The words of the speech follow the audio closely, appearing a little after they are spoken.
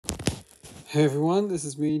Hey everyone, this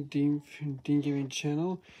is me, Dean from Dean Gaming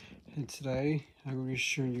Channel, and today I'm going to be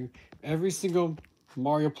showing you every single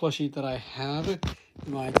Mario plushie that I have in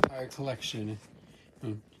my entire collection.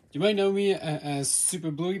 You might know me as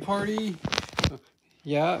Super Bluey Party,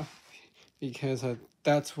 yeah, because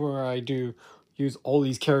that's where I do use all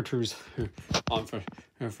these characters on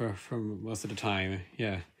for most of the time,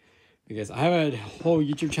 yeah. Because I have a whole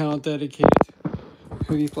YouTube channel dedicated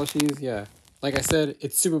to these plushies, yeah. Like I said,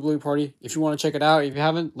 it's Super Bluey Party. If you want to check it out, if you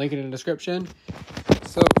haven't, link it in the description.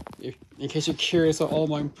 So, in case you're curious about all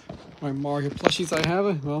my Mario plushies I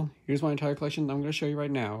have, well, here's my entire collection I'm going to show you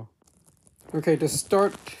right now. Okay, to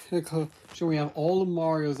start the collection, we have all the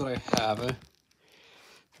Marios that I have.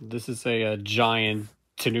 This is a giant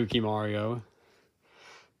Tanuki Mario.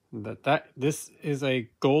 This is a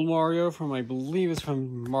gold Mario from, I believe it's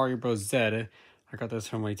from Mario Bros. Z. I got this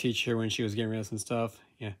from my teacher when she was giving us some stuff.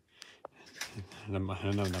 Yeah. I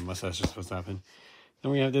don't know, that mustache is supposed to happen.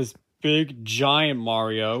 Then we have this big giant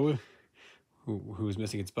Mario who's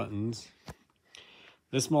missing its buttons.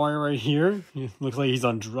 This Mario right here looks like he's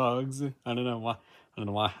on drugs. I don't know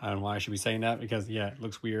why I should be saying that, because yeah, it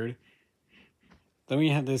looks weird. Then we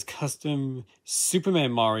have this custom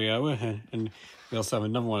Superman Mario, and we also have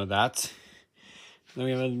another one of that. Then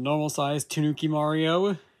we have a normal size Tanuki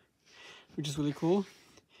Mario, which is really cool.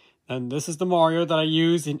 And this is the Mario that I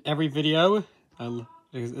use in every video.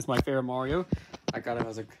 It's my favorite Mario. I got it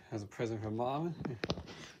as a present from Mom.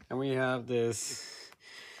 And we have this.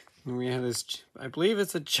 I believe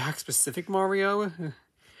it's a Jack-specific Mario. I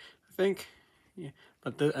think. Yeah.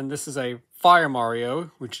 And this is a Fire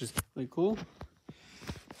Mario, which is really cool.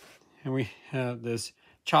 And we have this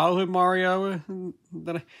childhood Mario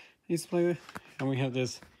that I used to play with. And we have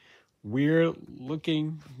this weird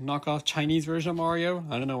looking knockoff Chinese version of Mario.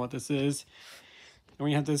 I don't know what this is. And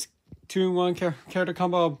we have this 2-in-1 character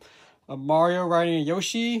combo of Mario riding a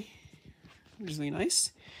Yoshi, which is really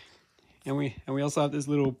nice. And we also have this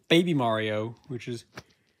little baby Mario, which is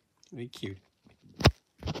really cute.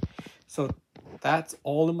 So that's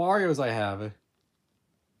all the Marios I have.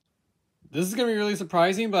 This is gonna be really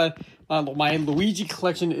surprising, but my Luigi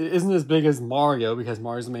collection isn't as big as Mario, because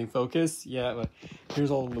Mario's the main focus. Yeah, but here's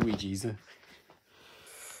all the Luigis.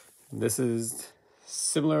 This is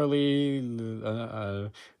similarly a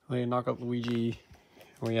knockout Luigi.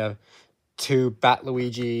 We have 2 Bat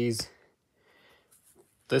Luigis.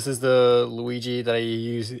 This is the Luigi that I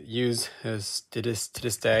use to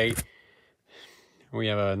this day. We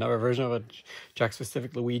have another version of a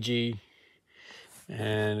Jack-specific Luigi.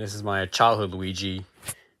 And this is my childhood Luigi.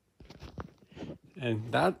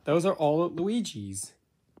 And those are all Luigis.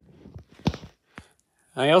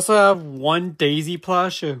 I also have one Daisy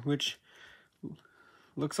plush, which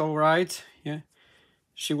looks alright. Yeah.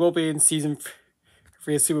 She will be in season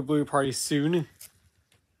 3 of Super Bluey Party soon.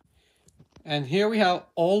 And here we have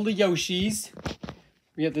all the Yoshis.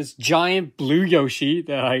 We have this giant blue Yoshi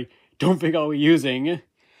that I don't think I'll be using.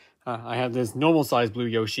 I have this normal size blue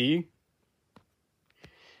Yoshi.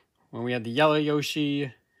 When we have the yellow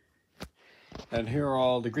Yoshi, and here are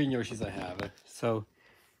all the green Yoshis I have. So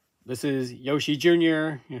this is Yoshi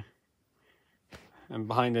Jr. And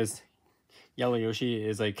behind this yellow Yoshi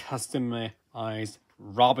is a customized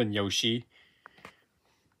Robin Yoshi.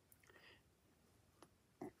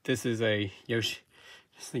 This is a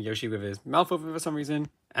Yoshi with his mouth open for some reason.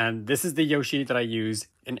 And this is the Yoshi that I use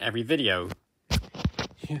in every video.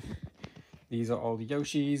 These are all the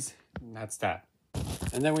Yoshis, and that's that.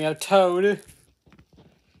 And then we have Toad.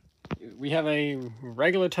 We have a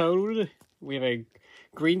regular Toad. We have a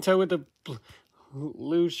green Toad with the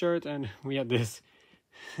blue shirt. And we have this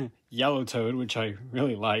yellow Toad, which I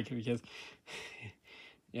really like, because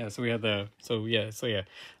yeah, so we have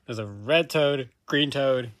there's a red Toad, green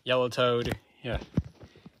Toad, yellow Toad. Yeah,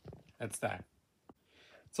 that's that.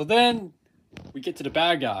 So then we get to the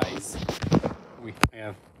bad guys. We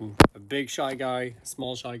have a big Shy Guy, a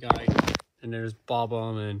small Shy Guy. And there's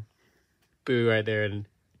Bob-omb and Boo right there, and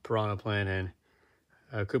Piranha Plant, and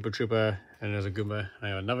Koopa Troopa, and there's a Goomba. And I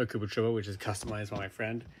have another Koopa Troopa, which is customized by my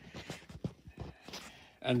friend.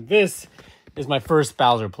 And this is my first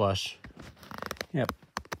Bowser plush. Yep.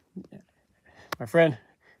 My friend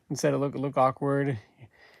said it look awkward.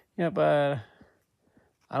 Yeah, but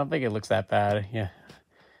I don't think it looks that bad. Yeah.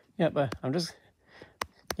 Yeah, but I'm just...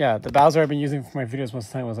 Yeah, the Bowser I've been using for my videos most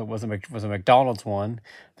of the time was a McDonald's one.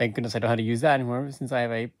 Thank goodness I don't know how to use that anymore, since I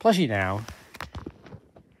have a plushie now.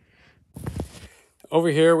 Over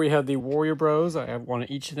here we have the Wario Bros. I have one of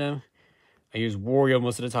each of them. I use Wario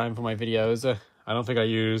most of the time for my videos. I don't think I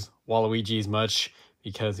use Waluigi as much,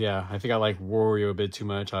 because yeah, I think I like Wario a bit too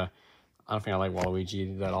much. I don't think I like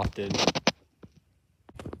Waluigi that often.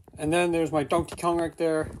 And then there's my Donkey Kong right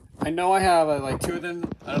there. I know I have like 2 of them.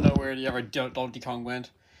 I don't know where the other Donkey Kong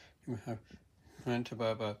went.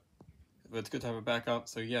 But it's good to have a backup.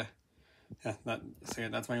 So yeah,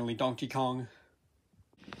 that's my only Donkey Kong.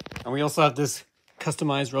 And we also have this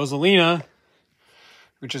customized Rosalina,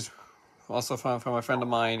 which is also from a friend of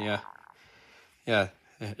mine. Yeah.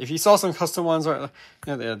 If you saw some custom ones, or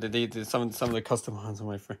some of the custom ones on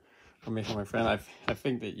I made for my friend, I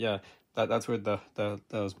think that that's where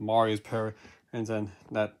those Mario's parents and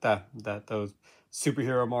that those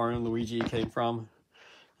superhero Mario and Luigi came from.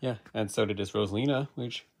 Yeah, and so did this Rosalina,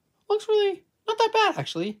 which looks really not that bad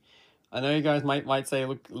actually. I know you guys might say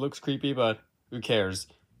it looks creepy, but who cares?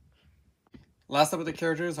 Last up with the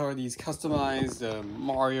characters are these customized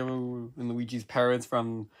Mario and Luigi's parents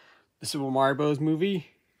from the Super Mario Bros. Movie.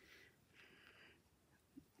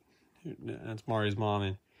 That's Mario's mom,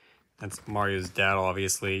 and that's Mario's dad,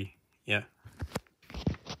 obviously. Yeah.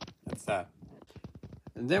 That's that.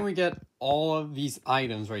 And then we get all of these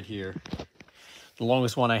items right here. The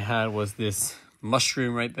longest one I had was this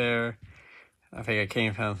mushroom right there. I think I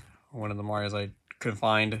came from one of the Marios I couldn't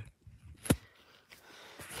find.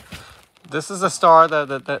 This is a star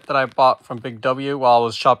that I bought from Big W while I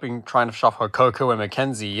was trying to shop for Coco and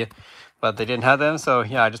Mackenzie, but they didn't have them, so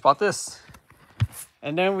yeah, I just bought this.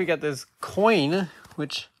 And then we got this coin,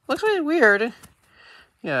 which looks really weird.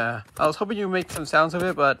 Yeah, I was hoping you would make some sounds of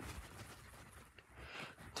it, but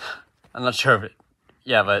I'm not sure of it.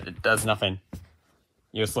 Yeah, but it does nothing.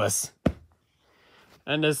 Useless.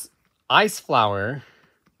 And this ice flower,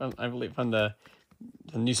 I believe from the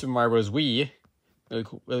new Super Mario Bros. Wii.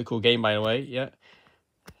 Really cool game, by the way. Yeah,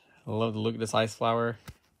 I love the look of this ice flower.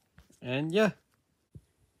 And yeah.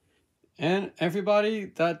 And everybody,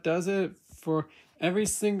 that does it for every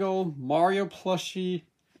single Mario plushie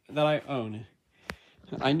that I own.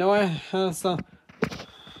 I know I have some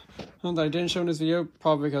that I didn't show in this video,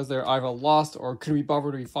 probably because they're either lost or couldn't be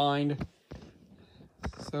bothered to be found.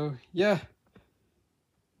 So yeah,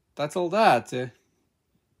 that's all that.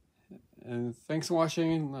 And thanks for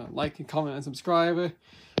watching. Like and comment and subscribe.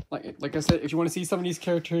 Like I said, if you want to see some of these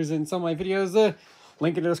characters in some of my videos,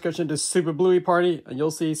 link in the description to Super Bluey Party, and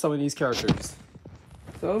you'll see some of these characters.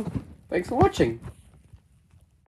 So thanks for watching.